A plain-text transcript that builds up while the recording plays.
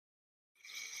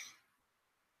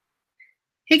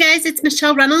Hey guys, it's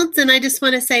Michelle Reynolds, and I just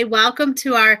want to say welcome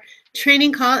to our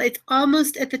training call. It's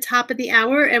almost at the top of the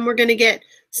hour, and we're going to get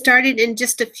started in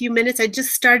just a few minutes. I just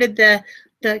started the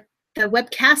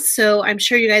webcast, so I'm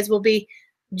sure you guys will be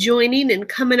joining and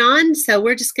coming on. So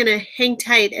we're just going to hang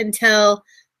tight until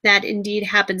that indeed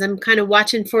happens. I'm kind of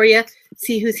watching for you,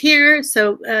 see who's here.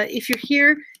 So if you're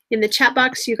here in the chat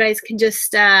box, you guys can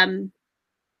just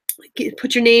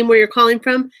put your name, where you're calling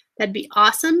from. That'd be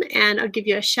awesome, and I'll give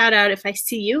you a shout out if I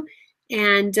see you.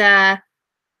 And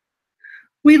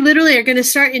we literally are going to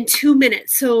start in 2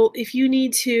 minutes. So if you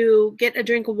need to get a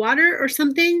drink of water or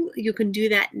something, you can do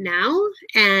that now,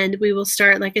 and we will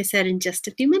start, like I said, in just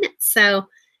a few minutes. So,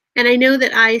 and I know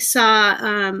that I saw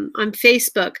on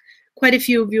Facebook quite a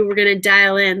few of you were going to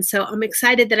dial in, so I'm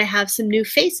excited that I have some new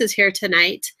faces here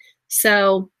tonight.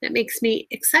 So that makes me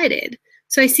excited.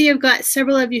 So I see I've got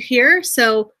several of you here.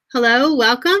 So hello,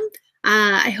 welcome.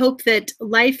 I hope that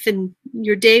life and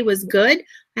your day was good.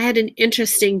 I had an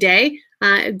interesting day,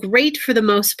 great for the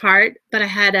most part, but I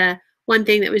had one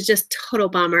thing that was just total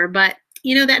bummer, but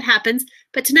you know, that happens.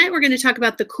 But tonight we're going to talk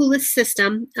about the coolest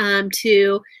system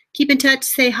to keep in touch,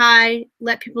 say hi,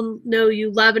 let people know you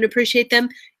love and appreciate them.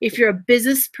 If you're a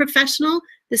business professional,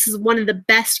 this is one of the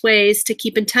best ways to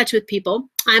keep in touch with people.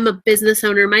 I'm a business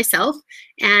owner myself,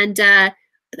 and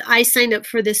I signed up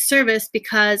for this service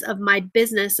because of my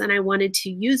business, and I wanted to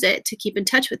use it to keep in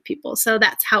touch with people. So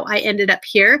that's how I ended up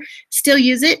here. Still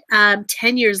use it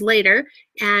 10 years later,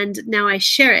 and now I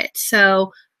share it.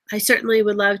 So I certainly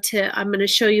would love to. I'm going to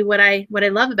show you what I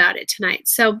love about it tonight.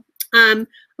 So I'm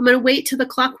going to wait till the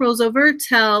clock rolls over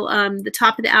till the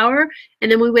top of the hour,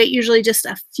 and then we wait usually just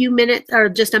a few minutes or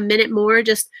just a minute more.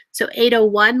 Just so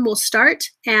 8:01 we'll start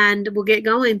and we'll get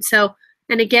going. So.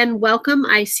 And again, welcome.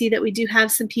 I see that we do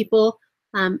have some people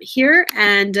here,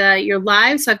 and you're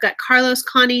live. So I've got Carlos,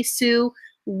 Connie, Sue,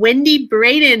 Wendy,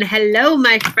 Braden. Hello,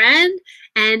 my friend.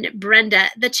 And Brenda.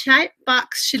 The chat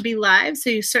box should be live, so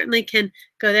you certainly can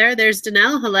go there. There's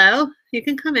Danelle. Hello. You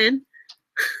can come in.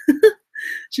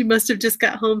 She must have just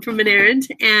got home from an errand.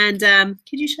 And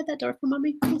could you shut that door for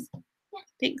mommy, please? Yeah.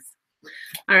 Thanks.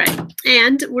 All right.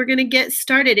 And we're going to get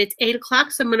started. It's 8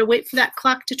 o'clock, so I'm going to wait for that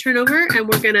clock to turn over, and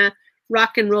we're going to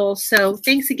rock and roll. So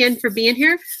thanks again for being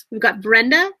here. We've got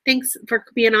Brenda. Thanks for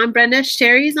being on, Brenda.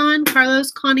 Sherry's on.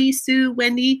 Carlos, Connie, Sue,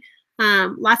 Wendy.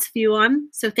 Lots of you on.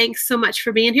 So thanks so much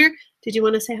for being here. Did you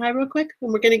want to say hi real quick?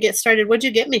 And we're going to get started. What'd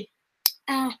you get me?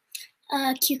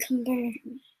 Cucumber,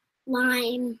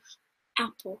 lime,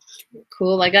 apple.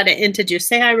 Cool. I got it into juice.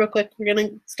 Say hi real quick. We're going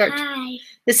to start. Hi.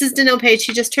 This is Danelle Page.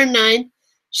 She just turned 9.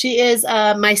 She is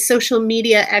my social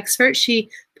media expert. She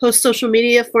posts social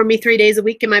media for me 3 days a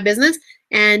week in my business,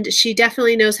 and she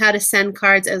definitely knows how to send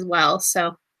cards as well. So,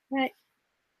 all right.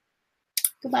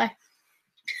 Goodbye.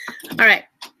 All right.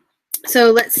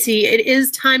 So let's see. It is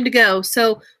time to go.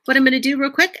 So what I'm going to do real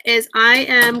quick is I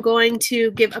am going to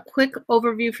give a quick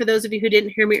overview for those of you who didn't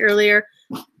hear me earlier.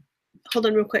 Hold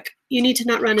on real quick. You need to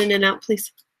not run in and out,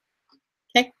 please.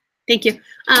 Okay. Thank you.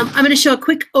 I'm going to show a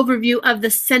quick overview of the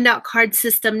SendOutCards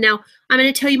system. Now, I'm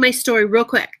going to tell you my story real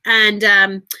quick.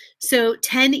 And so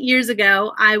 10 years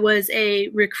ago, I was a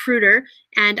recruiter,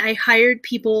 and I hired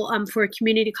people for a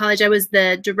community college. I was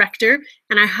the director,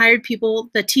 and I hired people,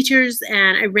 the teachers,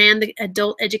 and I ran the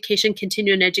adult education,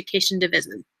 continuing education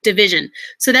division.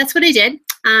 So that's what I did.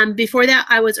 Before that,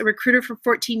 I was a recruiter for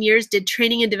 14 years, did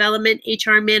training and development,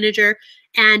 HR manager,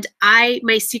 and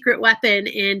my secret weapon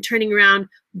in turning around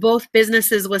both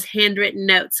businesses was handwritten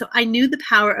notes. So I knew the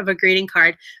power of a greeting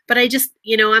card, but I just,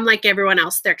 you know, I'm like everyone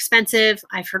else. They're expensive.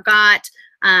 I forgot.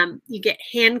 You get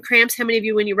hand cramps. How many of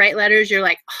you, when you write letters, you're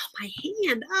like, oh, my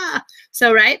hand,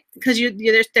 So, right, because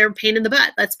they're a pain in the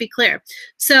butt. Let's be clear.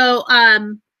 So,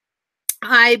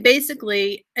 I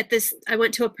basically, I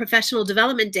went to a professional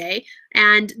development day,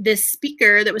 and this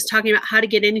speaker that was talking about how to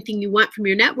get anything you want from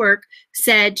your network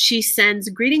said she sends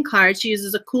greeting cards. She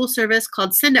uses a cool service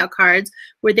called SendOutCards,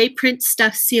 where they print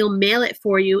stuff, seal, mail it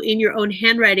for you in your own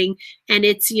handwriting, and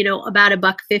it's, you know, about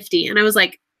 $1.50. And I was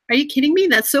like, are you kidding me?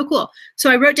 That's so cool.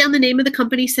 So I wrote down the name of the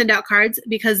company, SendOutCards,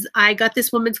 because I got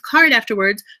this woman's card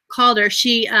afterwards, called her.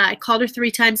 I called her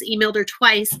 3 times, emailed her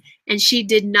twice, and she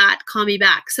did not call me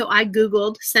back. So I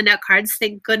Googled SendOutCards.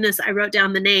 Thank goodness I wrote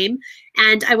down the name.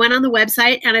 And I went on the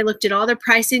website, and I looked at all their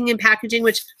pricing and packaging,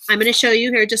 which I'm going to show you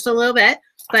here just a little bit.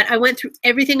 But I went through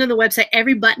everything on the website.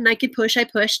 Every button I could push, I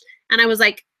pushed. And I was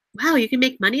like, wow, you can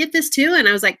make money at this too? And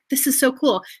I was like, this is so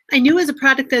cool. I knew it was a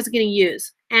product I was going to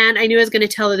use, and I knew I was going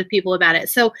to tell other people about it.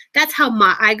 So that's how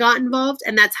I got involved,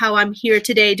 and that's how I'm here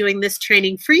today doing this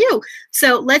training for you.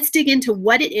 So let's dig into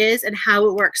what it is and how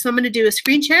it works. So I'm going to do a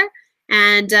screen share,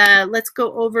 And let's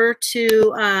go over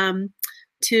to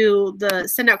the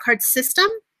SendOutCards system.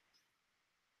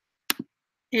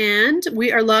 And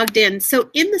we are logged in. So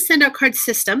in the SendOutCards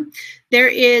system, there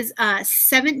is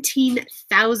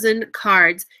 17,000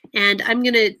 cards. And I'm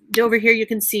going to, over here, you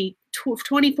can see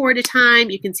 24 at a time.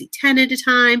 You can see 10 at a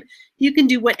time. You can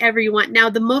do whatever you want. Now,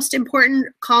 the most important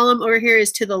column over here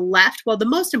is to the left. Well, the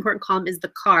most important column is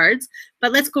the cards,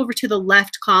 but let's go over to the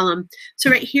left column.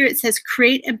 So right here, it says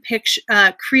create a picture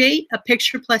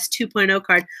plus 2.0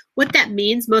 card. What that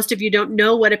means, most of you don't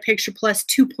know what a picture plus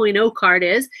 2.0 card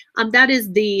is. That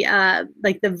is the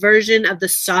like the version of the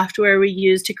software we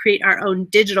use to create our own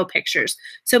digital pictures.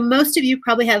 So most of you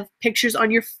probably have pictures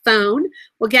on your phone.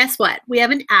 Well, guess what? We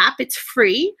have an app. It's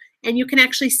free. And you can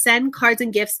actually send cards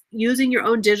and gifts using your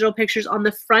own digital pictures on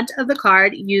the front of the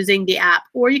card using the app.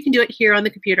 Or you can do it here on the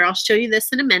computer. I'll show you this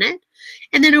in a minute.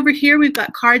 And then over here, we've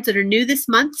got cards that are new this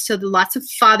month. So lots of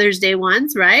Father's Day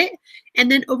ones, right?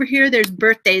 And then over here, there's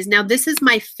birthdays. Now, this is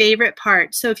my favorite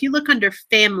part. So if you look under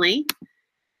family,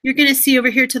 you're going to see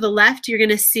over here to the left, you're going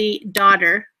to see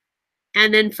daughter.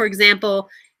 And then, for example,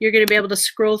 you're going to be able to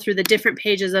scroll through the different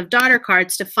pages of daughter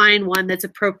cards to find one that's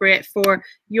appropriate for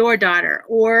your daughter.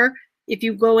 Or if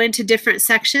you go into different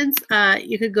sections,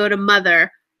 you could go to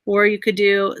mother, or you could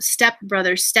do step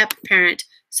brother, step parent.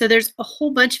 So there's a whole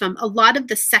bunch of them. A lot of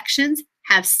the sections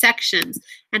have sections.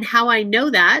 And how I know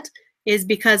that is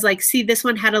because, like, see, this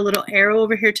one had a little arrow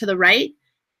over here to the right.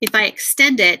 If I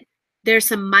extend it, there's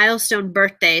some milestone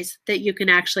birthdays that you can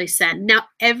actually send. Now,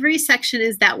 every section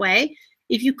is that way.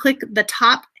 If you click the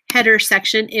top header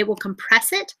section, it will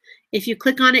compress it. If you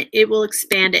click on it, it will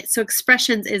expand it. So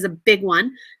expressions is a big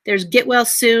one. There's get well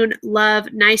soon,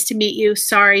 love, nice to meet you,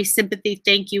 sorry, sympathy,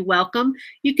 thank you, welcome.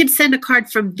 You can send a card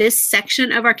from this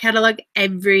section of our catalog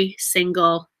every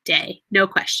single day. No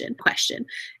question.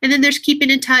 And then there's keeping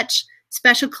in touch,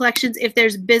 special collections. If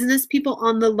there's business people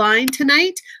on the line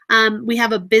tonight, we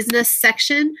have a business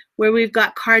section where we've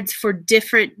got cards for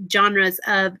different genres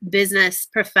of business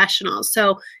professionals.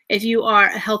 So if you are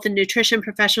a health and nutrition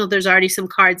professional, there's already some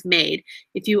cards made.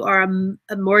 If you are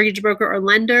a mortgage broker or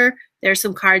lender, there's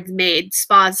some cards made.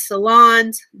 Spas,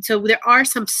 salons. So there are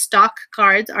some stock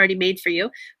cards already made for you.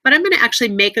 But I'm going to actually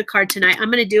make a card tonight. I'm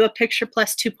going to do a picture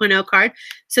plus 2.0 card.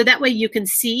 So that way you can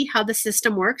see how the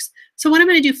system works. So what I'm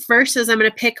going to do first is I'm going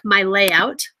to pick my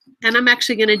layout. And I'm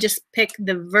actually going to just pick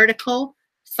the vertical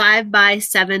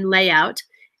 5x7 layout.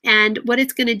 And what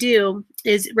it's going to do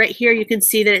is right here, you can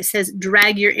see that it says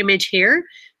drag your image here.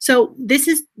 So this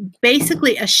is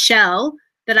basically a shell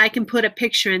that I can put a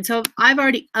picture in. So I've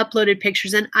already uploaded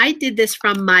pictures, and I did this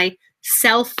from my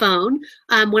cell phone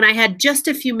when I had just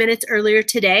a few minutes earlier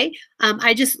today.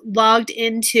 I just logged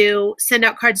into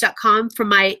SendOutCards.com from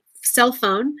my cell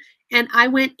phone, and I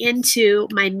went into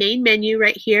my main menu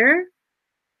right here,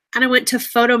 and I went to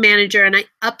Photo Manager, and I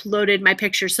uploaded my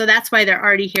pictures. So that's why they're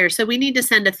already here. So we need to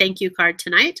send a thank you card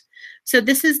tonight. So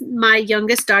this is my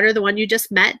youngest daughter, the one you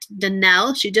just met,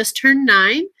 Danelle. She just turned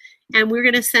 9. And we're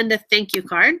going to send a thank you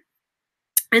card.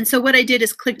 And so what I did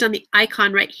is clicked on the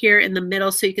icon right here in the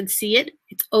middle so you can see it.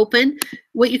 It's open.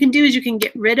 What you can do is you can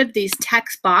get rid of these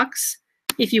text box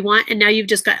if you want, and now you've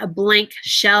just got a blank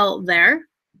shell there.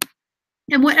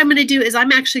 And what I'm going to do is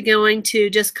I'm actually going to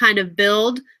just kind of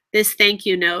build this thank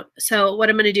you note. So what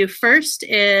I'm going to do first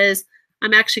is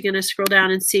I'm actually going to scroll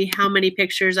down and see how many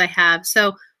pictures I have.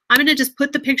 So I'm going to just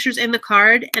put the pictures in the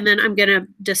card, and then I'm going to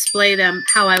display them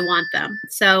how I want them.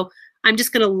 So I'm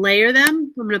just going to layer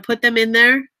them. I'm going to put them in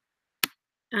there.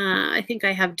 I think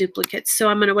I have duplicates. So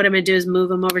what I'm going to do is move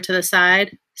them over to the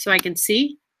side so I can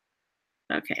see.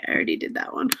 Okay, I already did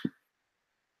that one.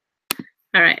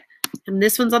 All right, and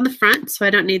this one's on the front, so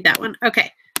I don't need that one.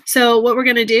 Okay, so what we're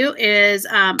going to do is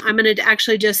I'm going to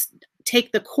actually just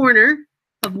take the corner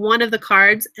of one of the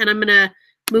cards, and I'm going to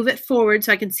move it forward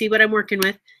so I can see what I'm working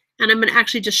with. And I'm going to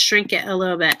actually just shrink it a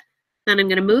little bit. Then I'm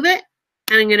going to move it,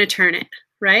 and I'm going to turn it,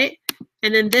 right?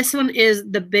 And then this one is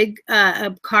the big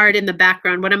card in the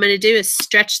background. What I'm going to do is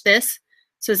stretch this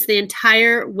so it's the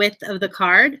entire width of the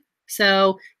card.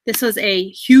 So this was a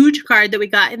huge card that we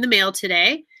got in the mail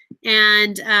today.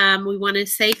 And we want to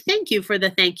say thank you for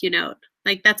the thank you note.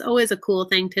 Like, that's always a cool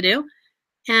thing to do.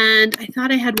 And I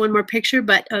thought I had one more picture,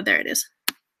 but oh, there it is.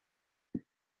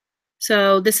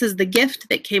 So this is the gift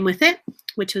that came with it,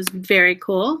 which was very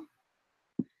cool.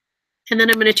 And then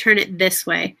I'm going to turn it this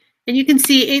way. And you can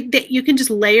see that you can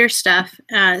just layer stuff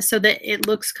so that it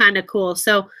looks kind of cool.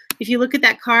 So if you look at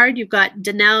that card, you've got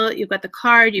Danelle, you've got the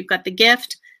card, you've got the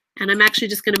gift, and I'm actually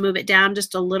just going to move it down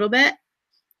just a little bit.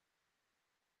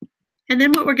 And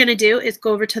then what we're going to do is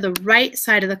go over to the right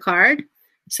side of the card.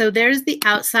 So there's the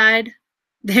outside,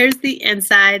 there's the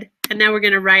inside, and now we're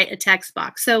going to write a text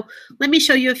box. So let me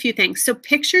show you a few things. So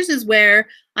pictures is where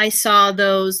I saw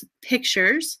those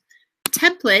pictures.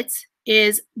 Templates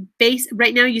is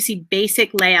right now you see basic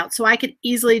layout. So I could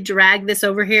easily drag this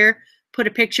over here, put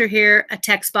a picture here, a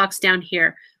text box down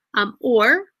here.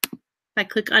 Or if I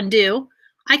click undo,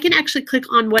 I can actually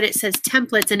click on what it says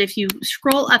templates. And if you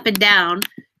scroll up and down,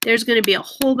 there's going to be a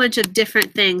whole bunch of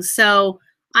different things. So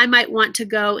I might want to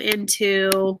go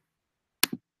into,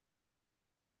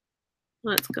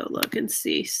 let's go look and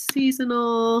see,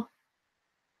 seasonal.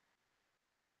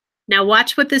 Now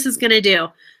watch what this is going to do.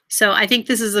 So I think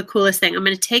this is the coolest thing. I'm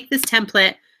going to take this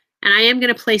template and I am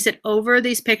going to place it over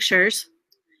these pictures.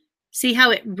 See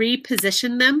how it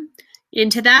repositioned them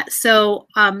into that? So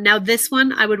now this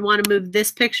one, I would want to move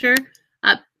this picture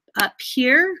up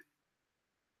here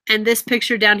and this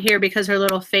picture down here because her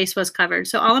little face was covered.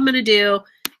 So all I'm going to do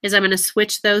is I'm going to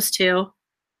switch those two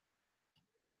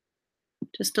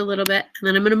just a little bit, and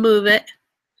then I'm going to move it.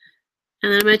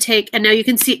 And then I'm going to take, and now you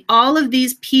can see all of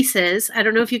these pieces. I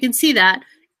don't know if you can see that.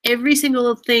 Every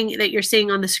single thing that you're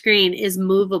seeing on the screen is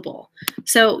movable.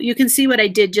 So you can see what I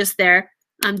did just there.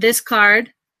 This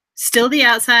card, still the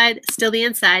outside, still the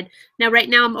inside. Now right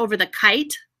now I'm over the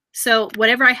kite. So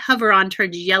whatever I hover on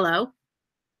turns yellow.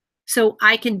 So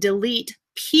I can delete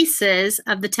pieces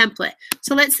of the template.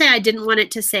 So let's say I didn't want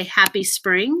it to say Happy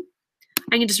Spring.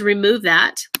 I can just remove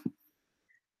that.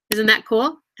 Isn't that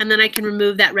cool? And then I can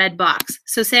remove that red box.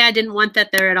 So say I didn't want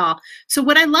that there at all. So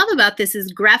what I love about this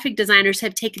is graphic designers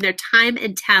have taken their time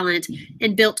and talent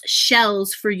and built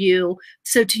shells for you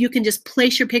so you can just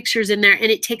place your pictures in there and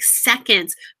it takes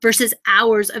seconds versus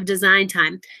hours of design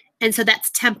time. And so that's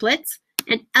templates,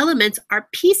 and elements are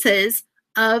pieces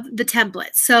of the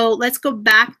template. So let's go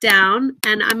back down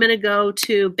and I'm going to go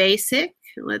to basic.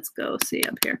 Let's go see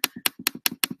up here.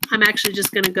 I'm actually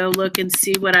just going to go look and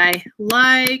see what I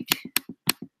like.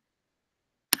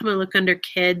 I'm going to look under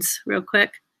kids real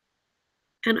quick.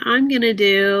 And I'm going to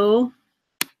do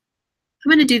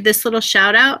this little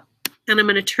shout out and I'm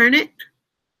going to turn it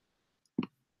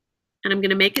and I'm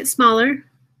going to make it smaller.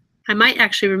 I might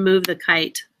actually remove the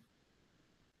kite.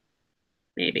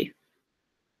 Maybe.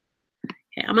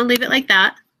 Okay, I'm going to leave it like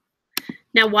that.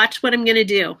 Now watch what I'm going to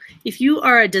do. If you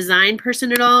are a design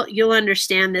person at all, you'll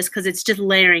understand this because it's just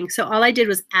layering. So all I did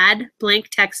was add blank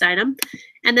text item.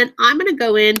 And then I'm going to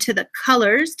go into the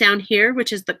colors down here,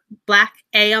 which is the black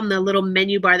A on the little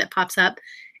menu bar that pops up.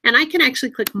 And I can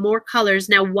actually click more colors.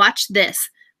 Now watch this.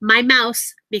 My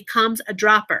mouse becomes a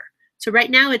dropper. So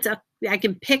right now I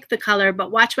can pick the color,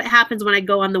 but watch what happens when I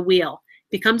go on the wheel.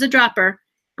 It becomes a dropper.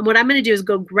 And what I'm going to do is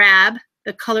go grab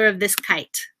the color of this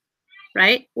kite.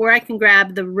 Right? Or I can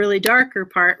grab the really darker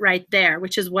part right there,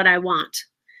 which is what I want.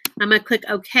 I'm going to click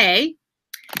OK.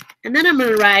 And then I'm going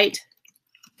to write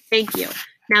thank you.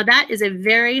 Now that is a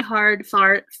very hard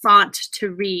font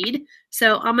to read.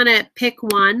 So I'm going to pick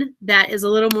one that is a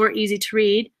little more easy to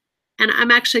read. And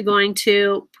I'm actually going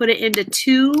to put it into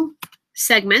 2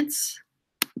 segments.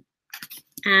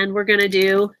 And we're going to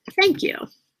do thank you.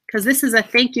 Because this is a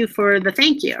thank you for the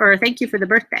thank you, or a thank you for the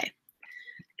birthday.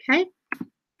 Okay?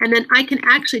 And then I can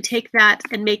actually take that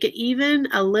and make it even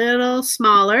a little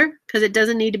smaller because it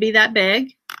doesn't need to be that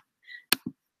big.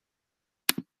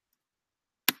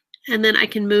 And then I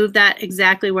can move that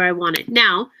exactly where I want it.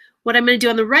 Now, what I'm going to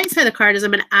do on the right side of the card is I'm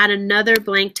going to add another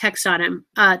blank text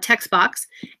text box.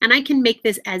 And I can make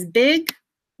this as big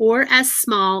or as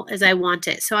small as I want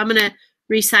it. So I'm going to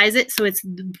resize it so it's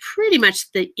pretty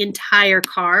much the entire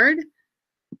card.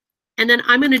 And then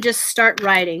I'm going to just start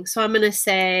writing. So I'm going to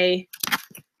say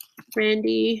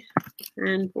Randy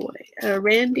and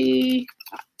Randy,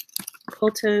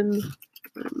 Colton,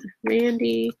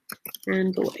 Randy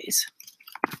and boys.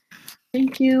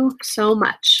 Thank you so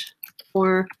much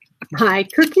for my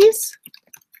cookies.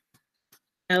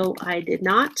 No, I did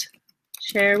not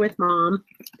share with Mom.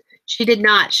 She did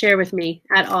not share with me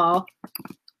at all.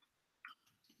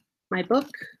 My book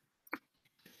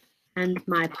and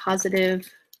my positive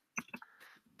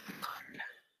card.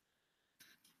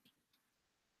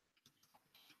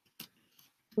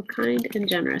 So kind and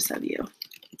generous of you.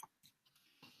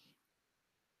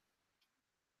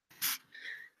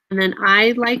 And then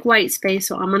I like white space,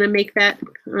 so I'm going to make that,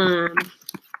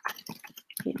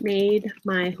 it made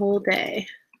my whole day.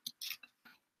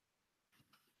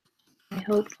 I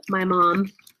hope my mom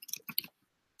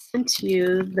sent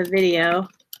you the video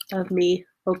of me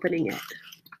opening it.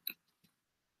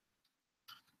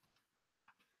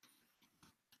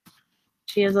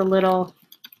 She is a little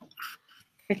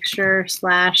picture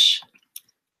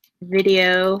 /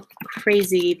 video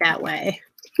crazy that way.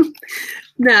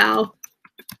 No.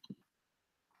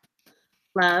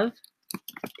 Love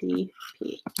DP,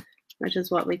 which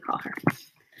is what we call her.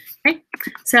 Okay,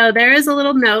 so there is a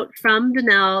little note from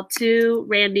Danelle to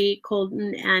Randy,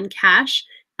 Colton, and Cash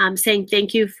saying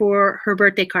thank you for her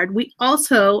birthday card. We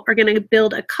also are going to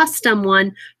build a custom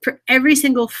one for every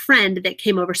single friend that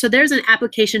came over. So there's an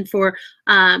application for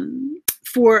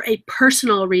a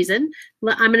personal reason.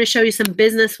 I'm going to show you some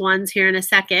business ones here in a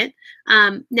second.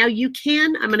 Now you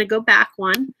can, I'm going to go back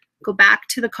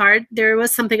to the card. There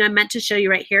was something I meant to show you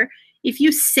right here. If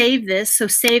you save this, so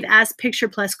save as picture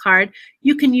plus card,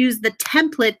 you can use the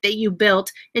template that you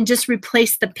built and just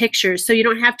replace the pictures so you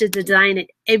don't have to design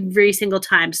it every single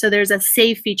time. So there's a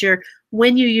save feature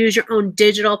when you use your own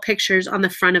digital pictures on the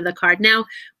front of the card. Now,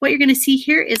 what you're going to see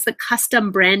here is the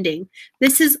custom branding.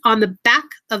 This is on the back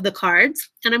of the cards,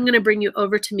 and I'm going to bring you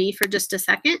over to me for just a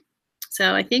second.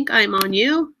 So I think I'm on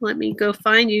you. Let me go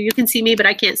find you. You can see me, but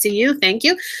I can't see you. Thank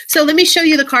you. So let me show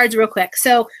you the cards real quick.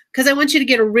 So, because I want you to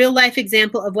get a real life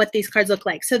example of what these cards look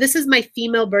like. So this is my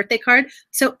female birthday card.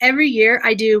 So every year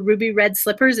I do ruby red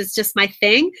slippers. It's just my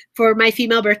thing for my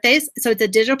female birthdays. So it's a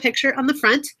digital picture on the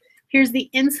front. Here's the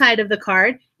inside of the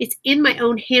card. It's in my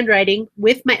own handwriting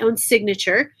with my own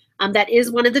signature. That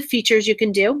is one of the features you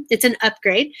can do. It's an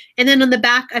upgrade. And then on the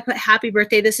back, I put happy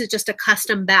birthday. This is just a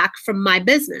custom back from my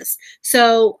business.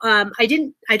 So I'm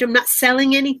not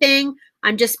selling anything.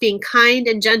 I'm just being kind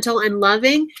and gentle and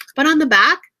loving. But on the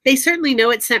back, they certainly know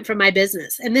it's sent from my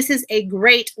business. And this is a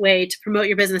great way to promote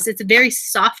your business. It's very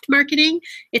soft marketing.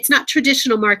 It's not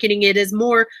traditional marketing. It is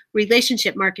more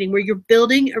relationship marketing where you're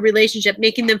building a relationship,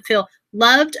 making them feel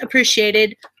loved,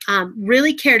 appreciated,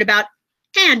 really cared about,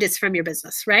 and it's from your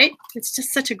business, right? It's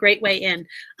just such a great way in.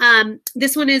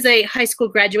 This one is a high school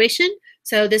graduation.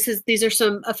 So these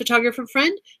are a photographer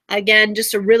friend. Again,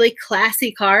 just a really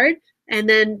classy card. And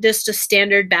then just a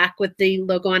standard back with the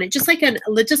logo on it. Just like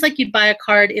you'd buy a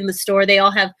card in the store. They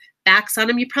all have backs on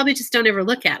them. You probably just don't ever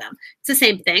look at them. It's the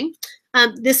same thing.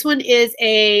 This one is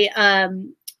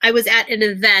I was at an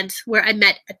event where I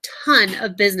met a ton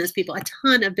of business people.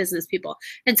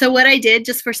 And so what I did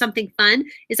just for something fun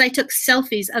is I took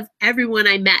selfies of everyone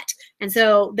I met. And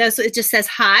so it just says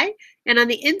hi. And on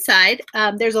the inside,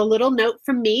 there's a little note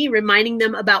from me reminding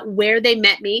them about where they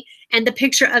met me and the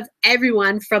picture of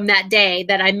everyone from that day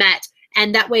that I met.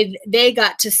 And that way they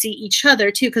got to see each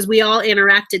other too, because we all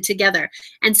interacted together.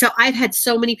 And so I've had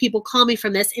so many people call me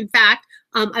from this. In fact,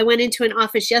 I went into an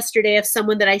office yesterday of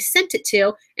someone that I sent it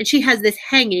to, and she has this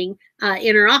hanging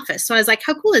in her office. So I was like,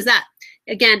 how cool is that?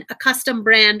 Again, a custom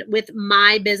brand with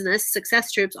my business,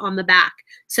 Success Troops, on the back.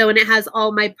 So, and it has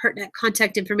all my pertinent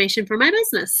contact information for my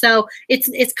business. So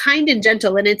it's kind and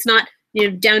gentle, and it's not,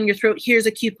 down your throat, here's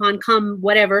a coupon, come,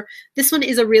 whatever. This one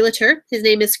is a realtor. His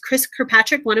name is Chris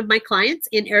Kirkpatrick, one of my clients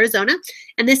in Arizona.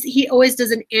 And he always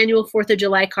does an annual 4th of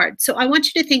July card. So I want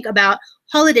you to think about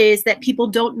holidays that people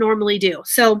don't normally do.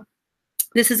 So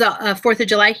this is a 4th of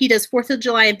July. He does 4th of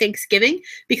July and Thanksgiving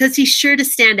because he's sure to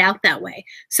stand out that way.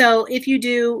 So if you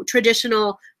do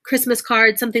traditional Christmas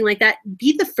card, something like that,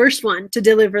 be the first one to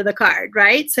deliver the card,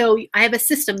 right? So I have a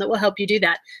system that will help you do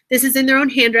that. This is in their own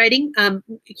handwriting,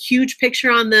 huge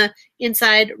picture on the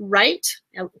inside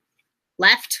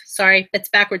left, sorry, that's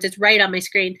backwards, it's right on my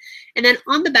screen. And then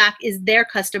on the back is their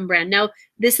custom brand. Now,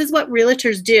 this is what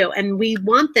realtors do, and we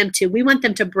want them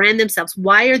to brand themselves.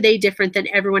 Why are they different than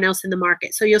everyone else in the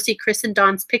market? So you'll see Chris and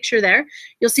Dawn's picture there.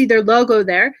 You'll see their logo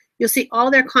there. You'll see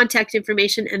all their contact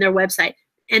information and their website,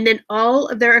 and then all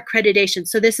of their accreditation.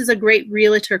 So this is a great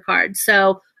realtor card.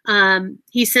 So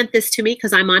he sent this to me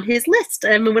because I'm on his list.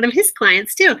 I'm one of his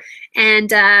clients too. And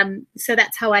so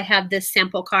that's how I have this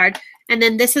sample card. And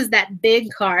then this is that big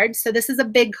card. So this is a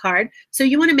big card. So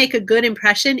you want to make a good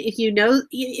impression. If you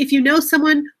know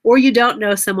someone or you don't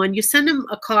know someone, you send them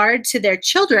a card to their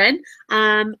children.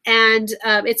 It's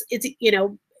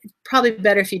probably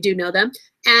better if you do know them.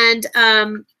 And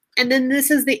then this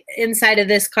is the inside of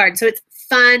this card. So it's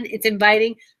fun, it's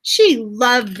inviting. She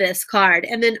loved this card.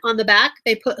 And then on the back,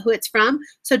 they put who it's from.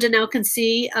 So Danelle can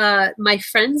see my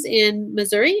friends in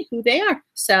Missouri, who they are.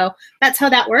 So that's how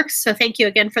that works. So thank you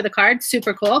again for the card.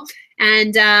 Super cool.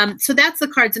 And so that's the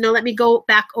cards. And now let me go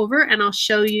back over and I'll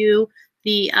show you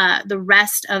the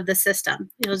rest of the system.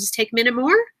 It'll just take a minute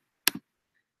more.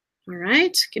 All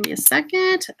right, give me a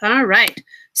second. All right,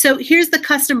 so here's the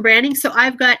custom branding. So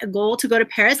I've got a goal to go to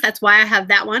Paris. That's why I have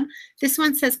that one. This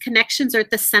one says connections are at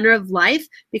the center of life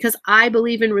because I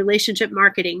believe in relationship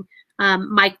marketing.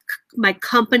 My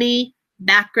company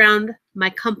background,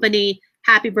 my company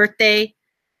happy birthday,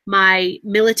 my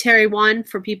military one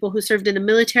for people who served in the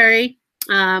military,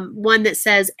 one that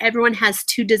says everyone has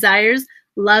two desires,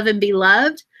 love and be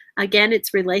loved. Again,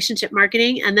 it's relationship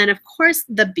marketing. And then, of course,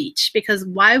 the beach, because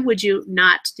why would you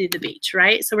not do the beach,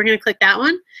 right? So we're going to click that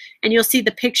one, and you'll see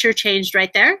the picture changed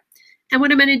right there. And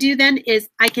what I'm going to do then is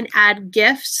I can add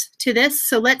gifts to this.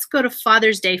 So let's go to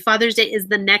Father's Day. Father's Day is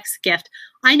the next gift.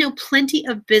 I know plenty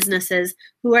of businesses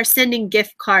who are sending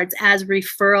gift cards as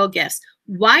referral gifts.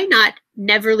 Why not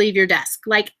never leave your desk?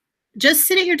 Like, just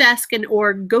sit at your desk and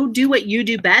or go do what you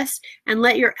do best and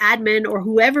let your admin or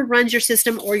whoever runs your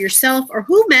system or yourself or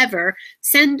whomever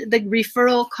send the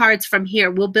referral cards from here.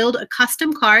 We'll build a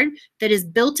custom card that is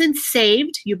built and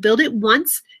saved. You build it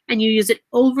once and you use it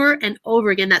over and over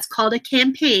again. That's called a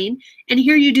campaign. And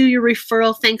here you do your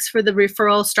referral. Thanks for the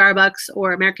referral, Starbucks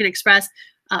or American Express.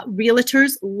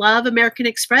 Realtors love American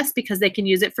Express because they can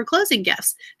use it for closing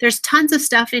gifts. There's tons of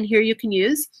stuff in here you can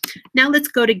use. Now let's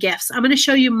go to gifts. I'm going to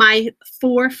show you my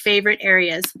 4 favorite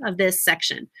areas of this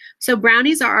section. So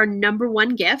brownies are our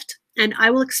 #1 gift, and I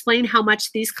will explain how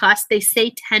much these cost. They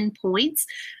say 10 points,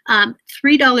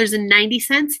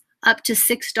 $3.90 up to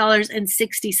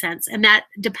 $6.60, and that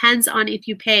depends on if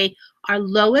you pay our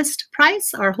lowest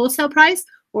price, our wholesale price,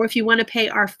 or if you want to pay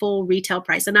our full retail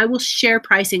price. And I will share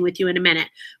pricing with you in a minute.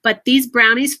 But these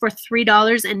brownies for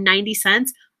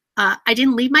 $3.90, I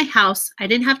didn't leave my house. I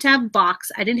didn't have to have a box.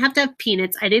 I didn't have to have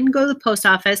peanuts. I didn't go to the post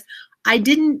office. I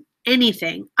didn't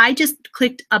anything. I just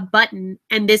clicked a button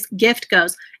and this gift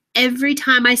goes. Every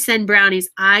time I send brownies,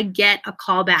 I get a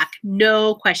call back.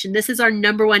 No question. This is our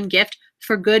 #1 gift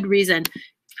for good reason.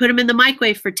 Put them in the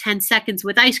microwave for 10 seconds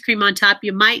with ice cream on top.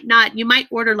 You might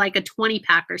order like a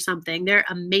 20-pack or something. They're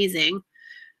amazing.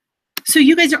 So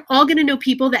you guys are all going to know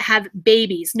people that have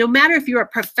babies, no matter if you're a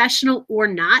professional or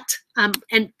not.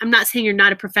 And I'm not saying you're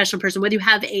not a professional person, whether you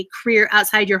have a career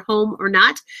outside your home or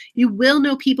not, you will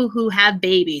know people who have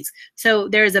babies. So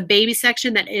there's a baby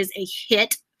section that is a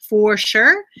hit for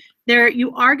sure. There,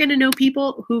 you are going to know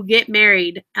people who get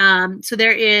married. So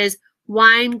there is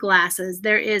wine glasses.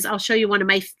 There is, I'll show you one of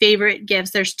my favorite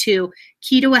gifts. There's 2.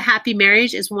 Key to a Happy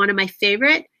Marriage is one of my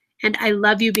favorite, and I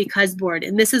Love You Because board.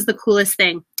 And this is the coolest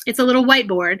thing. It's a little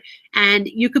whiteboard, and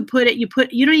you could put it, you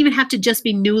don't even have to just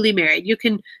be newly married. You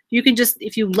can just,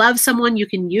 if you love someone, you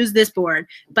can use this board.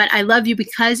 But I love you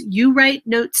because you write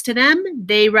notes to them,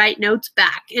 they write notes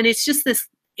back. And it's just this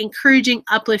encouraging,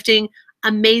 uplifting,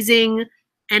 amazing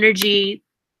energy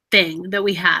thing that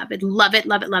we have. I love it,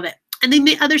 love it, love it. And then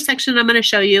the other section I'm going to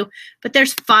show you, but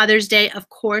there's Father's Day, of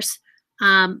course,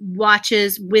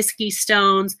 watches, whiskey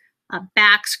stones,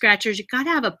 back scratchers. You got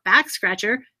to have a back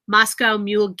scratcher. Moscow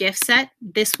Mule gift set.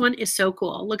 This one is so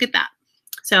cool. Look at that.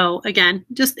 So again,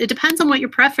 just it depends on what your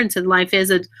preference in life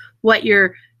is and what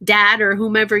your dad or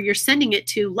whomever you're sending it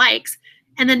to likes.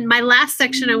 And then my last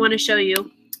section I want to show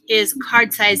you is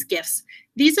card size gifts.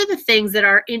 These are the things that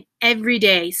are in every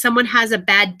day. Someone has a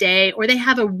bad day or they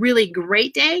have a really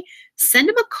great day. Send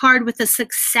them a card with a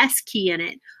success key in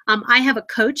it. I have a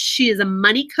coach. She is a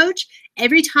money coach.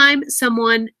 Every time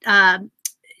someone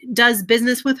does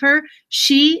business with her,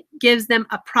 she gives them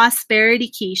a prosperity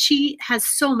key. She has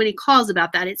so many calls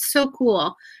about that. It's so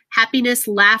cool. Happiness,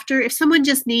 laughter. If someone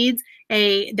just needs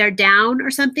they're down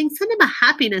or something, send them a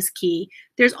happiness key.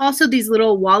 There's also these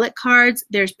little wallet cards.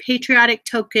 There's patriotic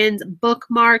tokens,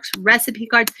 bookmarks, recipe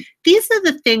cards. These are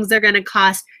the things they're going to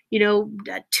cost, $2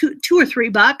 or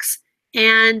 $3,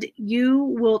 and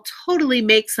you will totally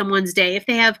make someone's day. If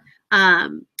they have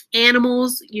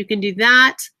animals, you can do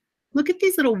that. Look at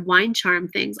these little wine charm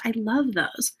things. I love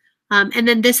those. And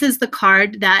then this is the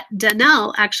card that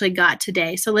Danelle actually got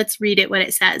today. So let's read it, what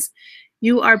it says.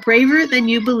 You are braver than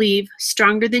you believe,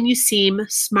 stronger than you seem,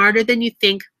 smarter than you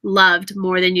think, loved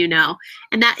more than you know.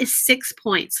 And that is 6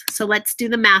 points. So let's do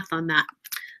the math on that.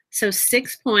 So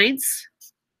 6 points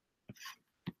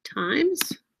times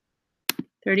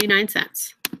 39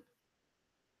 cents.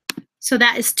 So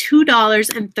that is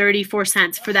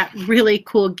 $2.34 for that really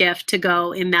cool gift to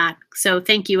go in that. So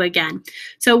thank you again.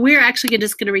 So we're actually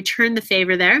just going to return the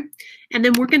favor there. And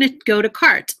then we're going to go to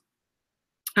cart.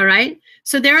 All right.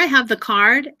 So there I have the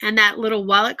card and that little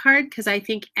wallet card because I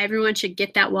think everyone should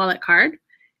get that wallet card.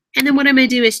 And then what I'm going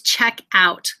to do is check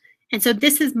out. And so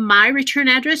this is my return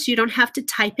address. You don't have to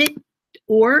type it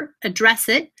or address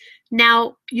it.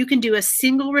 Now you can do a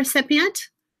single recipient,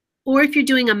 or if you're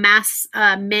doing a mass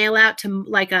mail out to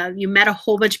you met a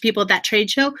whole bunch of people at that trade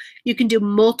show, you can do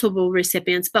multiple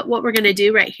recipients. But what we're going to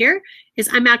do right here is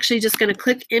I'm actually just going to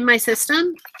click in my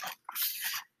system.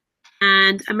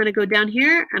 And I'm going to go down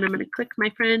here and I'm going to click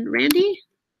my friend Randy.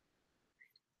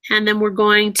 And then we're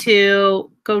going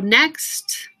to go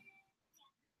next.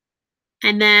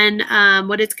 And then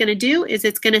what it's going to do is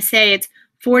it's going to say it's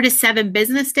 4 to 7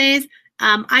 business days.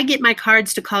 I get my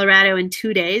cards to Colorado in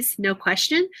 2 days, no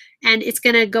question, and it's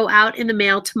going to go out in the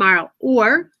mail tomorrow.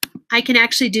 Or I can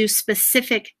actually do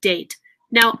specific date.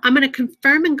 Now, I'm going to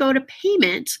confirm and go to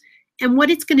payment, and what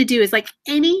it's going to do is, like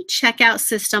any checkout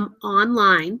system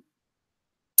online,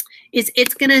 is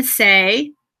it's going to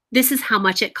say, this is how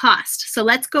much it costs. So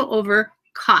let's go over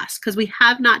cost, because we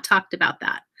have not talked about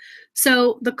that.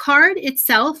 So the card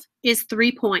itself is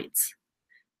 3 points.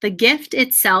 The gift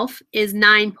itself is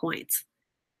 9 points.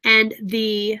 And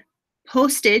the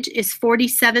postage is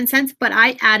 47 cents, but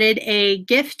I added a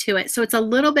gift to it, so it's a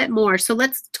little bit more. So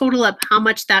let's total up how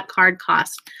much that card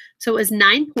cost. So it was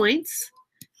 9 points,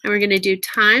 and we're going to do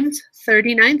times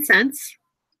 39 cents,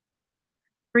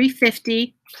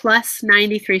 350 plus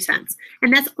 93 cents.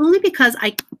 And that's only because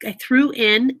I threw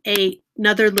in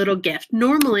another little gift.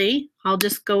 Normally, I'll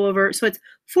just go over, so it's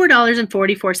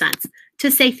 $4.44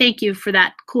 to say thank you for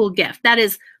that cool gift. That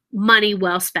is money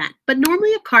well spent. But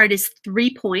normally a card is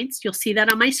 3 points. You'll see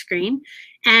that on my screen.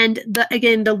 And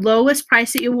again, the lowest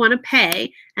price that you want to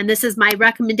pay, and this is my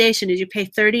recommendation, is you pay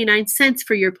 39 cents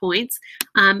for your points.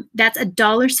 That's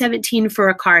 $1.17 for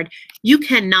a card. You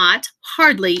cannot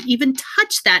hardly even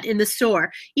touch that in the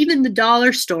store. Even the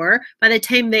dollar store, by the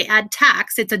time they add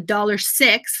tax, it's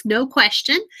 $1.06, no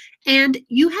question. And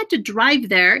you had to drive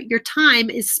there. Your time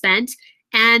is spent.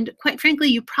 And quite frankly,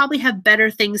 you probably have better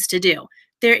things to do.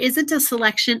 There isn't a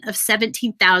selection of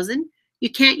 17,000. You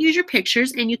can't use your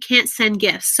pictures, and you can't send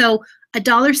gifts. So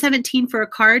 $1.17 for a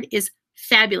card is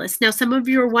fabulous. Now, some of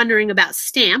you are wondering about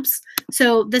stamps.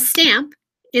 So the stamp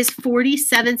is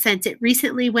 47 cents. It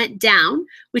recently went down,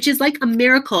 which is like a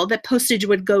miracle that postage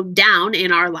would go down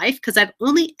in our life, because I've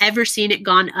only ever seen it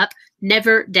gone up,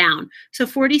 never down. So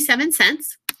 47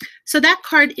 cents. So that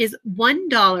card is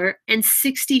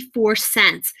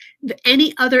 $1.64.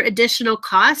 Any other additional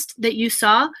cost that you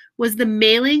saw was the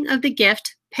mailing of the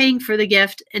gift, paying for the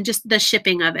gift, and just the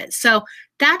shipping of it. So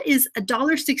that is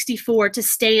 $1.64 to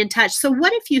stay in touch. So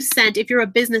what if you sent, if you're a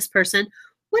business person,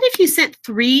 what if you sent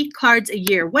 3 cards a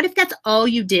year? What if that's all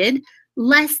you did?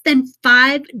 Less than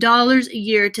 $5 a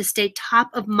year to stay top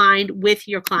of mind with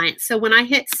your clients. So when I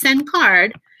hit send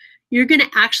card, you're going to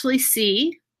actually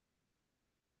see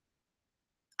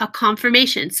a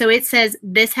confirmation. So it says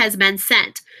this has been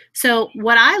sent. So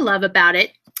what I love about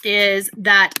it is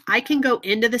that I can go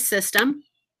into the system,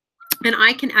 and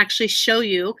I can actually show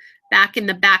you back in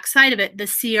the back side of it, the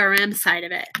CRM side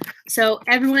of it. So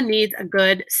everyone needs a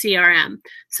good CRM.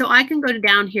 So I can go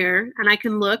down here, and I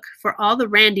can look for all the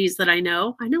Randys that I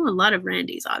know. I know a lot of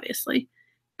Randys, obviously.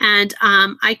 And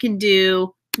I can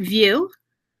do view.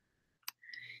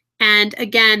 And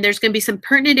again, there's going to be some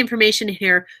pertinent information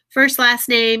here. First, last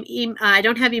name, I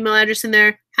don't have email address in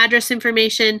there, address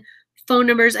information, phone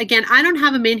numbers. Again, I don't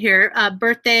have them in here.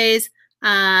 Birthdays,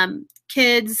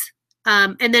 kids,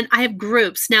 and then I have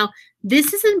groups. Now,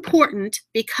 this is important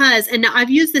because, and now I've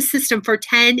used this system for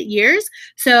 10 years.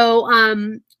 So,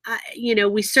 you know,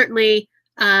 we certainly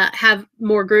have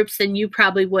more groups than you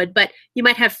probably would, but you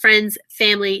might have friends,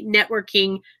 family,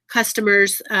 networking,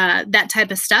 customers, that type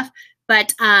of stuff.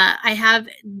 But I have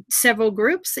several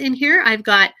groups in here. I've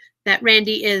got that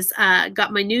Randy is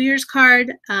got my New Year's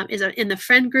card, is in the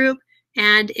friend group,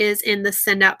 and is in the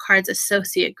SendOutCards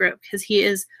associate group, because he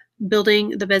is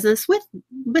building the business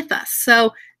with us.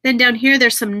 So then down here,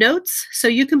 there's some notes. So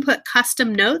you can put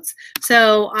custom notes.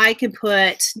 So I can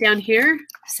put down here,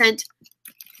 sent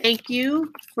thank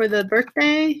you for the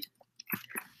birthday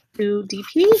to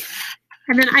DP,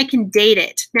 and then I can date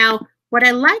it. Now, what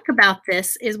I like about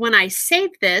this is when I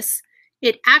save this,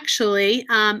 it actually,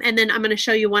 and then I'm going to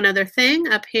show you one other thing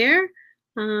up here.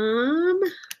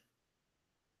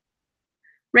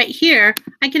 Right here,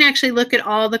 I can actually look at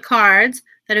all the cards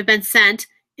that have been sent,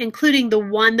 including the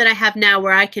one that I have now,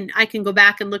 where I can go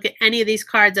back and look at any of these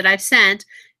cards that I've sent,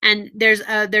 and there's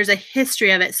a history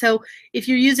of it. So if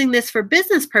you're using this for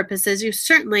business purposes, you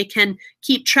certainly can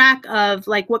keep track of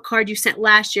like what card you sent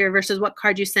last year versus what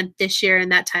card you sent this year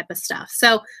and that type of stuff.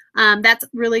 So that's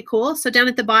really cool. So down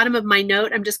at the bottom of my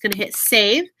note, I'm just going to hit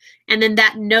save, and then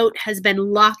that note has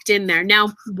been locked in there.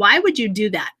 Now, why would you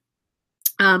do that?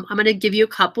 I'm going to give you a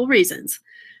couple reasons.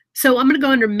 So I'm going to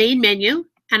go under main menu,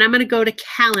 and I'm going to go to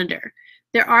calendar.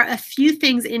 There are a few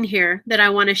things in here that I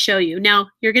want to show you. Now,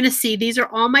 you're going to see these are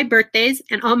all my birthdays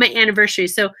and all my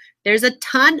anniversaries. So there's a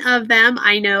ton of them.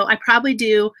 I know I probably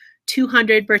do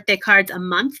 200 birthday cards a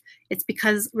month. It's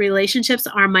because relationships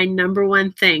are my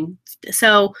 #1 thing.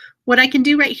 So what I can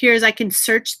do right here is I can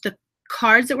search the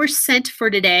cards that were sent for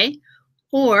today,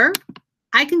 or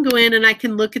I can go in and I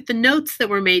can look at the notes that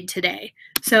were made today.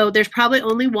 So there's probably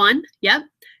only one. Yep.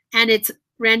 And it's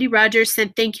Randy Rogers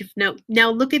sent thank you note.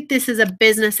 Now look at this as a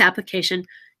business application.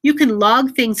 You can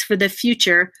log things for the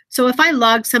future. So if I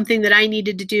logged something that I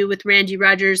needed to do with Randy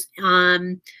Rogers,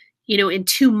 in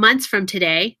 2 months from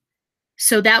today,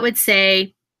 so that would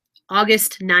say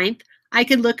August 9th, I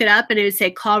could look it up and it would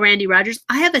say call Randy Rogers.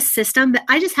 I have a system that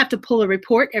I just have to pull a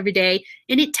report every day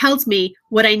and it tells me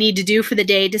what I need to do for the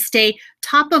day to stay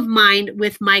top of mind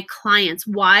with my clients.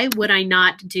 Why would I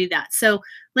not do that? So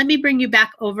let me bring you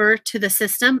back over to the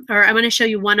system, or I'm going to show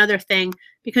you one other thing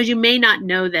because you may not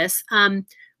know this.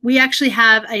 We actually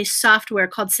have a software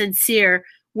called Sincere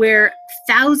where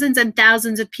thousands and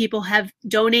thousands of people have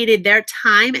donated their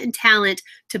time and talent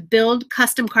to build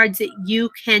custom cards that you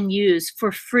can use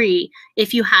for free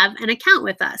if you have an account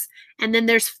with us. And then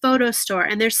there's Photo Store,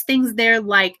 and there's things there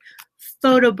like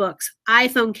photo books,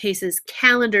 iPhone cases,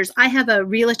 calendars. I have a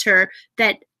realtor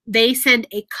that they send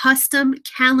a custom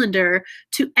calendar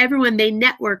to everyone they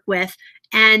network with,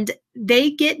 and they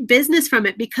get business from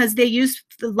it because they use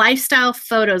lifestyle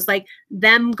photos like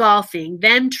them golfing,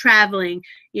 them traveling,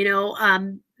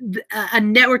 a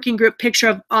networking group picture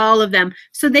of all of them.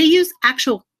 So they use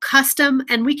actual custom,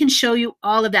 and we can show you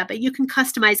all of that, but you can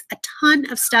customize a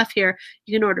ton of stuff here.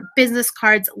 You can order business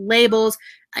cards, labels.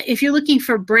 If you're looking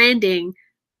for branding,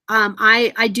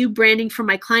 I do branding for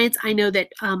my clients. I know that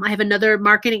I have another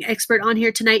marketing expert on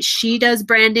here tonight. She does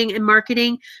branding and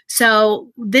marketing.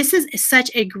 So this is such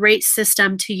a great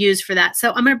system to use for that.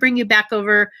 So I'm going to bring you back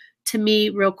over to me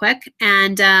real quick.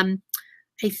 And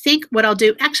I think what I'll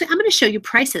do, actually, I'm going to show you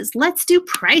prices. Let's do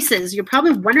prices. You're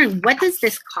probably wondering, what does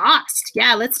this cost?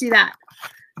 Yeah, let's do that.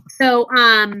 So,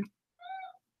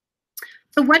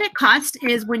 so what it costs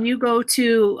is when you go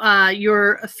to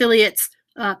your affiliates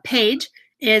page,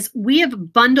 is we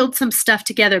have bundled some stuff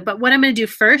together. But what I'm going to do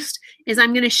first is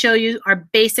I'm going to show you our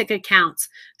basic accounts.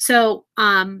 So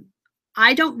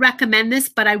I don't recommend this,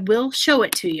 but I will show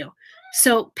it to you.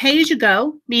 So pay as you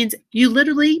go means you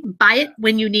literally buy it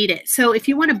when you need it. So if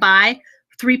you want to buy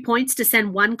 3 points to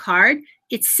send one card,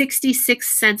 it's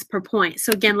 66 cents per point.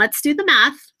 So again, let's do the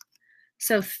math.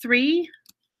 So 3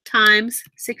 times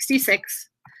 66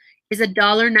 is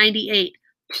 $1.98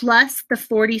 plus the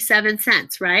 47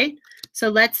 cents, right? So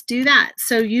let's do that.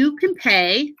 So you can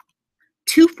pay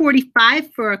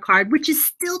 $2.45 for a card, which is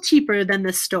still cheaper than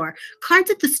the store.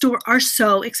 Cards at the store are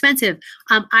so expensive.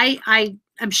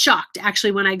 I'm shocked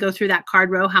actually when I go through that card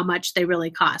row how much they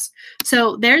really cost.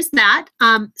 So there's that.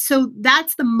 So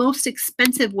that's the most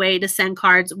expensive way to send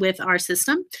cards with our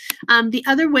system. The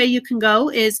other way you can go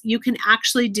is you can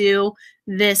actually do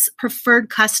this preferred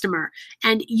customer,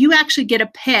 and you actually get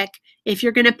a pick if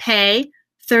you're going to pay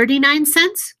 39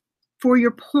 cents for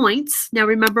your points. Now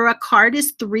remember, a card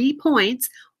is 3 points,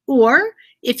 or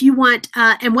if you want,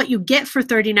 and what you get for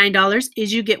 $39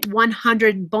 is you get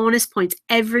 100 bonus points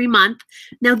every month.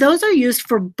 Now those are used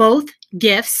for both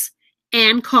gifts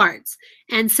and cards.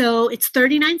 And so it's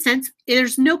 39 cents.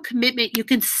 There's no commitment. You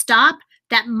can stop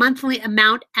that monthly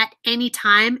amount at any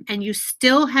time and you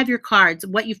still have your cards.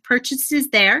 What you've purchased is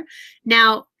there.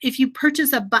 Now, if you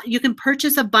purchase you can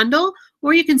purchase a bundle,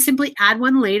 or you can simply add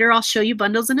one later. I'll show you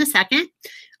bundles in a second.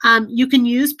 You can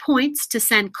use points to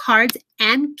send cards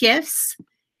and gifts.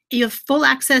 You have full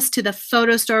access to the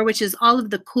photo store, which is all of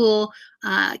the cool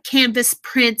canvas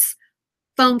prints,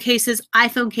 phone cases,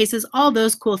 iPhone cases, all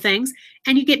those cool things.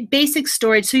 And you get basic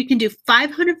storage, so you can do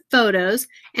 500 photos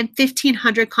and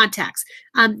 1,500 contacts.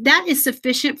 That is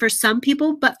sufficient for some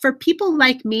people, but for people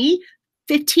like me,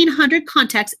 1,500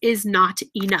 contacts is not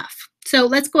enough. So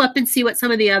let's go up and see what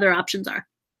some of the other options are.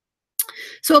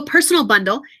 So a personal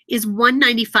bundle is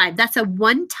 $195. That's a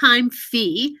one-time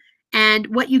fee. And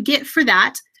what you get for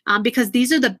that, because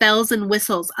these are the bells and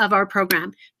whistles of our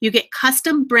program, you get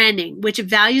custom branding, which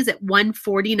values at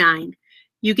 $149.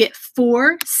 You get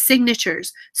 4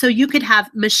 signatures. So you could have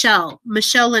Michelle,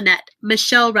 Michelle Lynette,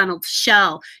 Michelle Reynolds,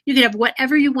 Shell. You could have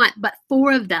whatever you want, but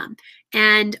 4 of them.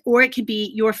 Or it could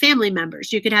be your family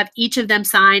members. You could have each of them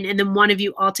sign and then one of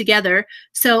you all together.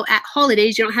 So at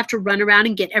holidays, you don't have to run around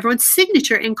and get everyone's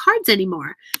signature in cards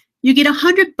anymore. You get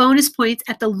 100 bonus points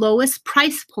at the lowest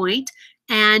price point,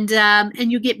 and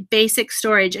you get basic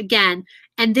storage again.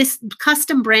 And this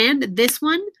custom brand, this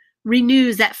one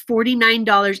renews at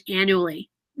 $49 annually,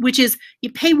 which is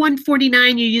you pay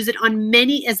 $149, you use it on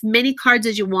as many cards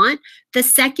as you want. The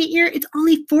second year, it's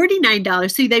only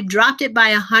 $49. So they've dropped it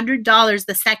by $100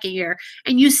 the second year,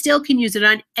 and you still can use it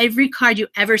on every card you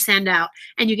ever send out,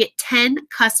 and you get 10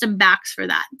 custom backs for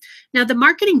that. Now, the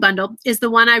marketing bundle is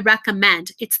the one I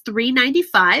recommend. It's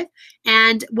 $395,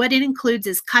 and what it includes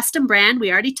is custom brand.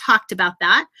 We already talked about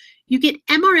that. You get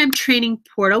MRM Training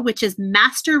Portal, which is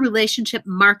Master Relationship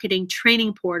Marketing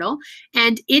Training Portal,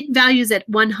 and it values at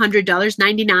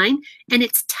 $100.99, and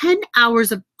it's 10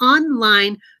 hours of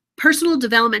online personal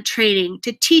development training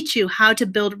to teach you how to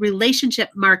build relationship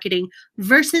marketing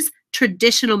versus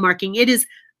traditional marketing. It is,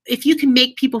 if you can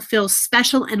make people feel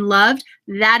special and loved,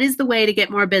 that is the way to get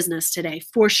more business today,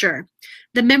 for sure.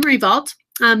 The Memory Vault,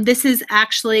 this is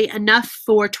actually enough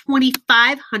for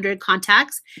 2,500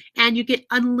 contacts, and you get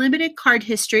unlimited card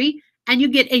history, and you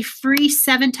get a free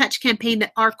 7-touch campaign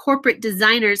that our corporate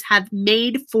designers have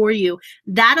made for you.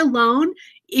 That alone,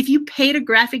 if you paid a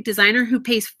graphic designer who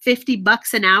pays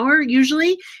 $50 an hour,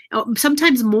 usually,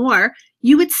 sometimes more,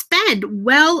 you would spend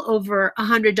well over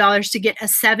 $100 to get a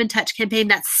 7-touch campaign.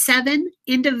 That's 7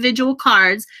 individual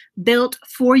cards built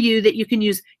for you that you can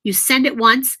use. You send it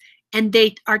once, and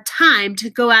they are timed to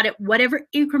go out at whatever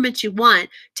increments you want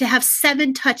to have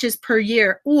 7 touches per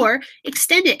year, or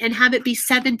extend it and have it be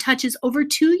 7 touches over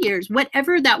 2 years,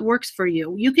 whatever that works for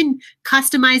you. You can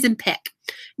customize and pick.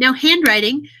 Now,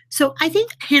 handwriting. So I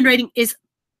think handwriting is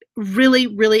really,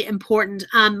 really important.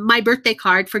 My birthday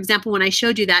card, for example, when I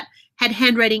showed you that, had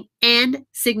handwriting and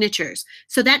signatures.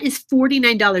 So that is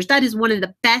 $49. That is one of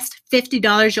the best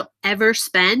 $50 you'll ever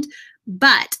spend.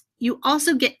 But you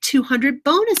also get 200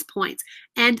 bonus points.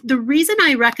 And the reason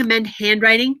I recommend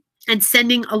handwriting and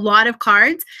sending a lot of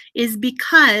cards is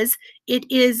because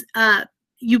it is,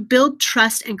 you build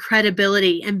trust and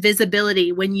credibility and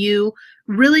visibility when you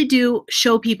really do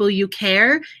show people you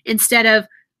care, instead of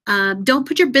don't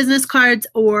put your business cards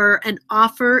or an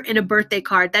offer in a birthday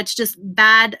card. That's just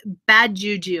bad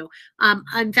juju.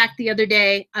 In fact, the other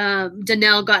day,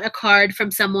 Danelle got a card from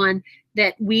someone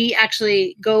that we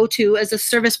actually go to as a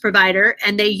service provider,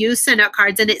 and they use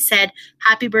SendOutCards, and it said,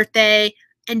 "Happy birthday,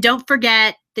 and don't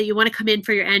forget that you want to come in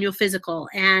for your annual physical,"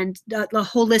 and the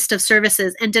whole list of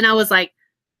services. And Danelle was like,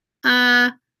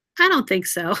 I don't think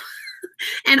so.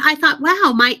 And I thought,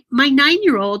 wow, my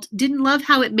 9-year-old didn't love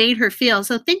how it made her feel.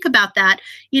 So think about that.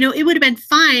 You know, it would have been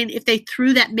fine if they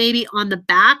threw that maybe on the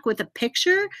back with a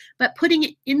picture, but putting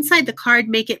it inside the card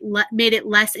made it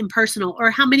less impersonal. Or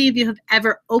how many of you have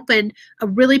ever opened a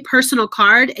really personal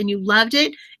card and you loved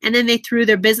it, and then they threw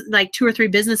their business, like 2 or 3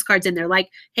 business cards in there, like,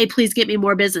 "Hey, please get me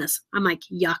more business." I'm like,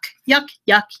 yuck, yuck,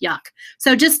 yuck, yuck.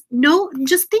 So just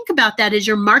think about that as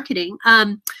you're marketing.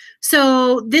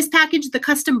 So this package, the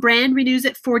custom brand, renews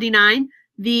at $49.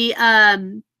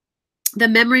 The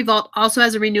Memory Vault also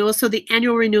has a renewal, so the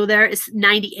annual renewal there is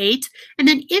 $98. And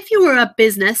then if you were a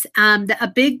business,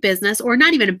 a big business, or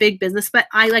not even a big business, but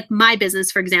I like my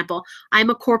business, for example,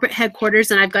 I'm a corporate headquarters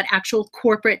and I've got actual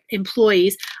corporate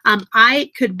employees.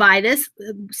 I could buy this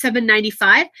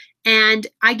 $7.95, and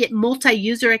I get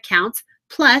multi-user accounts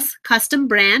plus custom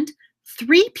brand.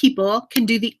 3 people can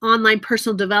do the online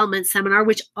personal development seminar,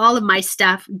 which all of my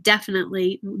staff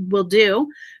definitely will do.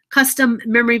 Custom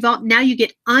Memory Vault. Now you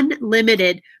get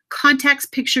unlimited contacts,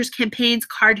 pictures, campaigns,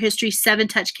 card history,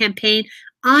 7-touch campaign.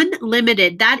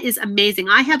 Unlimited. That is amazing.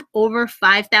 I have over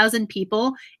 5,000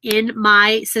 people in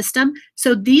my system.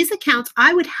 So these accounts,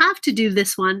 I would have to do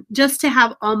this one just to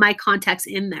have all my contacts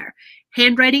in there.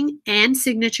 Handwriting and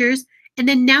signatures. And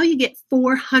then now you get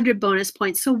 400 bonus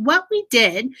points. So what we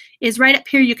did is right up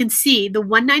here, you can see the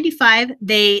 $195,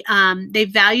 they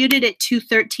valued it at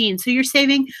 $213. So you're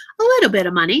saving a little bit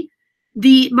of money.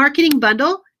 The marketing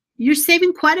bundle, you're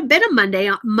saving quite a bit of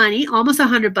money, almost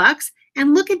 $100.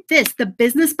 And look at this, the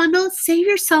business bundle, save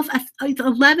yourself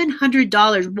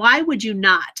 $1,100. Why would you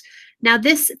not? Now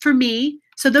this, for me,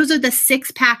 so those are the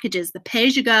 6 packages, the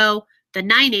pay-as-you-go, the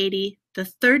 $980, the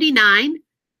 $39,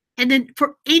 and then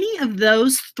for any of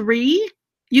those 3,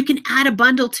 you can add a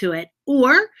bundle to it.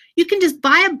 Or you can just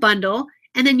buy a bundle,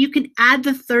 and then you can add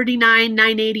the $39,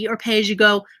 $980, or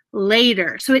pay-as-you-go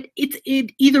later. So it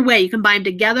either way, you can buy them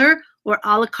together or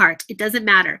a la carte. It doesn't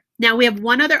matter. Now we have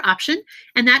one other option,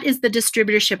 and that is the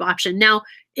distributorship option. Now,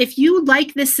 if you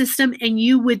like this system and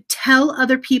you would tell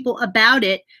other people about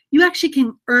it, you actually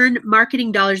can earn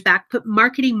marketing dollars back, put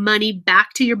marketing money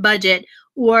back to your budget.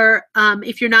 Or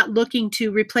if you're not looking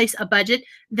to replace a budget,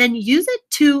 then use it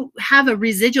to have a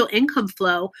residual income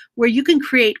flow where you can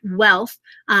create wealth,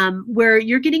 where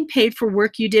you're getting paid for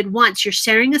work you did once. You're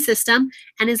sharing a system,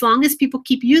 and as long as people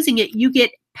keep using it, you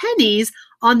get pennies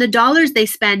on the dollars they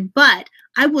spend. But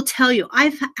I will tell you,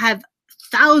 I have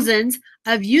thousands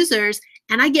of users,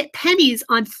 and I get pennies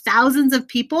on thousands of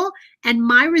people, and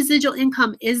my residual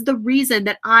income is the reason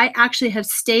that I actually have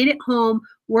stayed at home,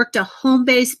 worked a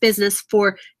home-based business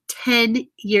for 10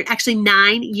 years, actually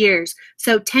 9 years.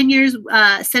 So 10 years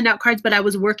SendOutCards, but I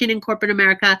was working in corporate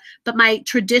America. But my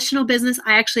traditional business,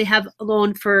 I actually have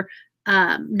loaned for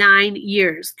 9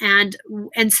 years. And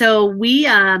so we,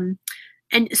 and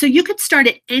so you could start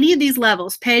at any of these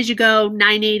levels, pay as you go,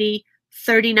 $9.80,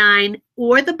 $39,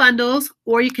 or the bundles,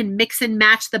 or you can mix and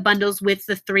match the bundles with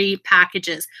the 3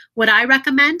 packages. What I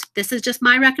recommend, this is just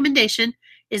my recommendation,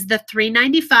 is the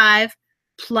 $395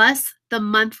 plus the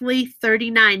monthly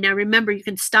 $39. Now remember, you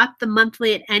can stop the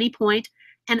monthly at any point,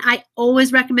 and I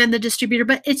always recommend the distributor,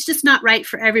 but it's just not right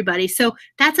for everybody. So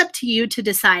that's up to you to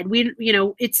decide.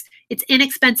 It's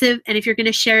inexpensive, and if you're going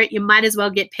to share it, you might as well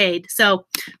get paid. So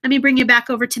let me bring you back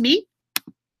over to me.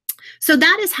 So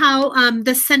that is how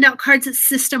the SendOutCards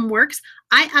system works.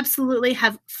 I absolutely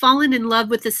have fallen in love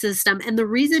with the system, and the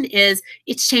reason is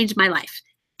it's changed my life.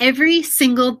 Every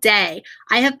single day,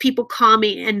 I have people call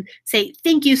me and say,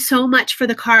 thank you so much for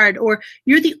the card, or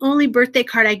you're the only birthday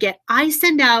card I get. I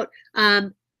send out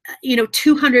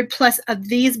 200 plus of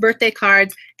these birthday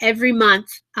cards every month.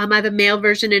 I have a male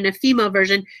version and a female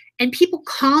version, and people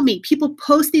call me. People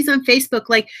post these on Facebook.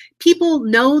 Like, people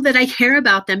know that I care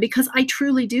about them because I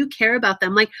truly do care about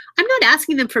them. Like, I'm not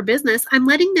asking them for business. I'm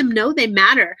letting them know they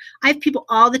matter. I have people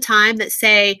all the time that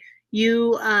say,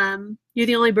 you're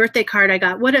the only birthday card I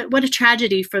got. What a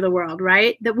tragedy for the world,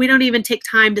 right? That we don't even take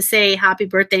time to say happy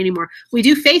birthday anymore. We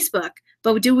do Facebook,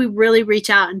 but do we really reach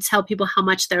out and tell people how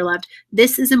much they're loved?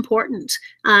 This is important.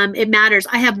 It matters.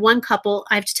 I have one couple.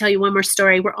 I have to tell you one more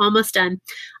story. We're almost done.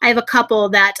 I have a couple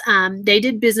that they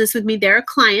did business with me. They're a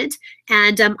client,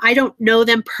 and I don't know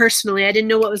them personally. I didn't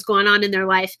know what was going on in their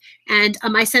life. And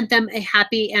I sent them a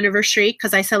happy anniversary,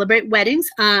 because I celebrate weddings,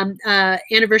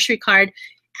 anniversary card.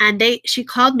 And she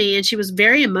called me, and she was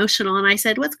very emotional. And I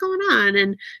said, what's going on?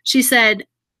 And she said,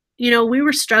 we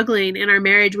were struggling in our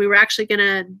marriage. We were actually going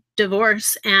to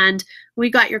divorce, and we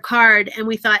got your card, and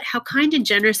we thought, how kind and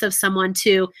generous of someone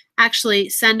to actually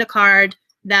send a card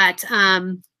that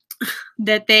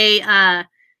that they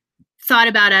thought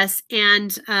about us.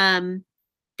 And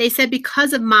they said,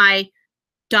 because of my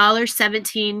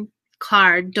 $1.17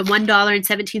 card, the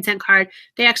 $1.17 card,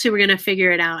 they actually were going to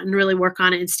figure it out and really work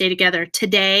on it and stay together.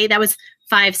 Today, that was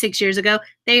 5-6 years ago,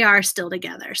 they are still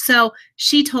together. So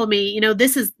she told me,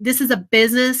 this is a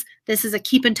business, this is a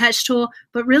keep in touch tool,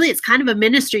 but really it's kind of a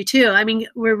ministry too. I mean,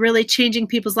 we're really changing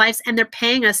people's lives, and they're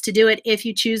paying us to do it if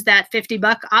you choose that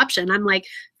 $50 option. I'm like,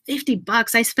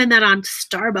 $50? I spend that on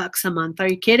Starbucks a month. Are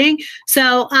you kidding?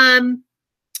 So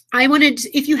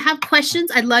if you have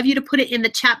questions, I'd love you to put it in the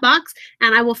chat box,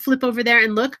 and I will flip over there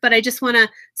and look. But I just want to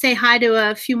say hi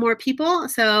to a few more people.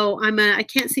 So I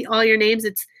can't see all your names.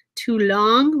 It's too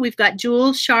long. We've got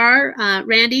Jewel, Shar,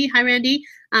 Randy. Hi, Randy.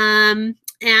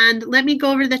 And let me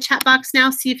go over to the chat box now,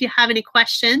 see if you have any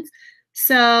questions.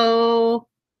 So,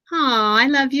 I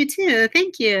love you too.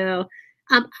 Thank you.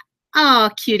 Oh,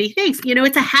 cutie, thanks.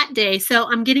 It's a hat day, so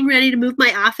I'm getting ready to move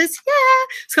my office. Yeah.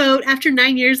 So after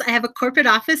 9 years, I have a corporate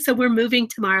office, so we're moving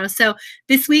tomorrow. So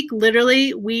this week,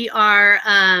 literally, we are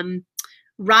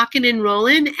rocking and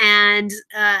rolling, and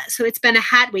so it's been a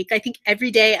hat week. I think every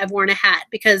day I've worn a hat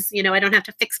because, I don't have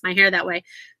to fix my hair that way.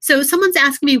 So someone's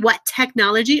asking me, what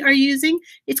technology are you using?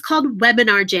 It's called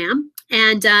Webinar Jam,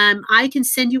 and I can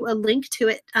send you a link to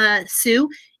it, Sue.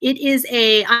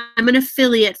 I'm an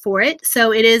affiliate for it.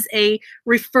 So it is a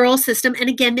referral system. And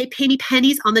again, they pay me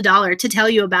pennies on the dollar to tell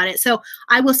you about it. So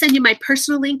I will send you my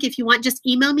personal link. If you want, just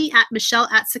email me at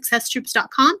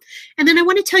michelle@successtroops.com. And then I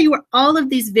want to tell you where all of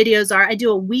these videos are. I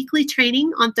do a weekly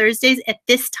training on Thursdays at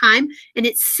this time, and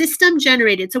it's system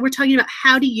generated. So we're talking about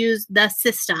how to use the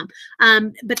system.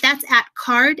 But that's at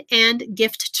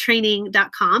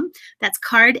cardandgifttraining.com. That's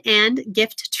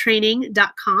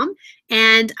cardandgifttraining.com.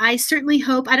 And I certainly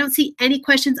hope, I don't see any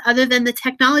questions other than the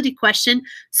technology question.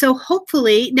 So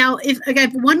hopefully, now I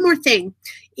have one more thing.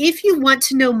 If you want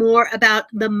to know more about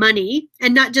the money,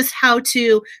 and not just how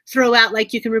to throw out,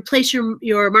 like you can replace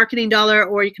your marketing dollar,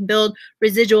 or you can build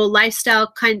residual lifestyle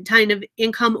kind of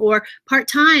income, or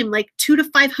part-time, like $200 to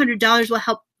 $500 will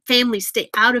help families stay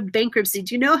out of bankruptcy.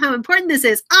 Do you know how important this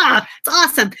is? It's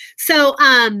awesome. So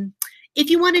if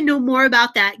you want to know more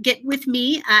about that, get with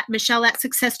me at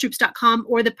michelle@successtroops.com,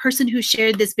 or the person who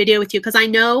shared this video with you, because I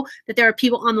know that there are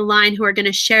people on the line who are going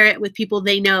to share it with people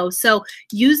they know. So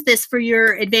use this for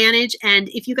your advantage. And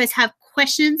if you guys have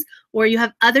questions, or you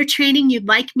have other training you'd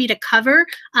like me to cover,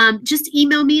 just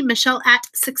email me,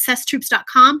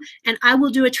 michelle@successtroops.com, and I will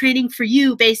do a training for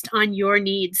you based on your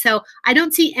needs. So I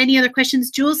don't see any other questions.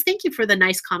 Jules, thank you for the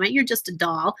nice comment. You're just a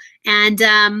doll. And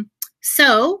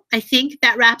so I think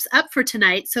that wraps up for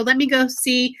tonight. So let me go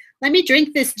see, let me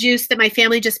drink this juice that my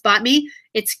family just bought me.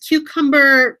 It's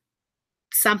cucumber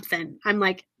something. I'm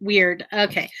like, weird.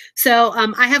 Okay. So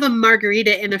I have a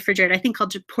margarita in the refrigerator. I think I'll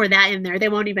just pour that in there. They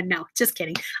won't even know. Just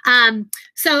kidding.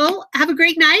 So have a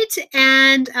great night,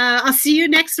 and I'll see you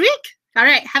next week. All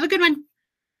right. Have a good one.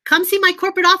 Come see my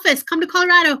corporate office. Come to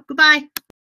Colorado. Goodbye.